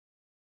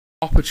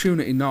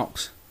Opportunity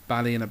knocks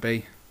by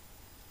TheInnerB.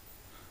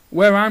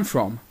 Where I'm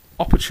from,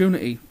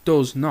 opportunity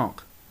does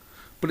knock,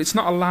 but it's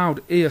not a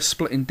loud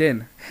ear-splitting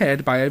din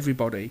heard by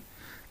everybody.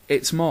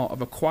 It's more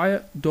of a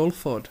quiet, dull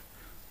thud,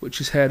 which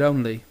is heard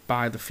only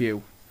by the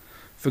few.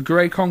 For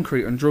grey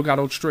concrete and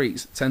drug-addled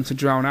streets tend to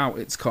drown out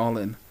its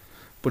calling,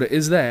 but it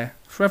is there,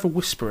 forever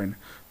whispering,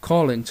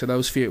 calling to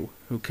those few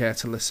who care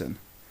to listen.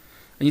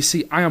 And you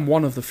see, I am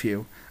one of the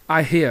few.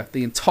 I hear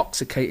the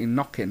intoxicating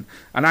knocking,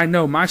 and I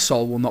know my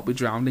soul will not be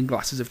drowned in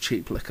glasses of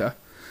cheap liquor.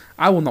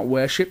 I will not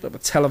worship at the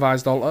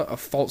televised altar of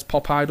false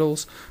pop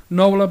idols,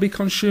 nor will I be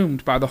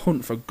consumed by the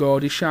hunt for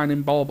gaudy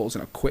shining baubles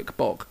in a quick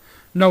buck.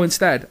 No,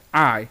 instead,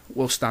 I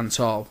will stand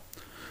tall.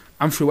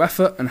 And through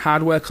effort and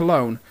hard work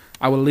alone,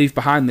 I will leave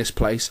behind this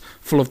place,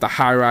 full of the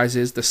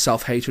high-rises, the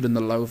self-hatred and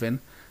the loathing,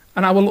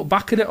 and I will look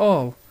back at it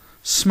all,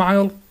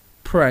 smile,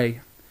 pray,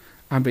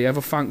 and be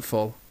ever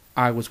thankful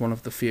I was one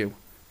of the few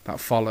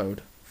that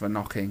followed the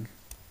knocking.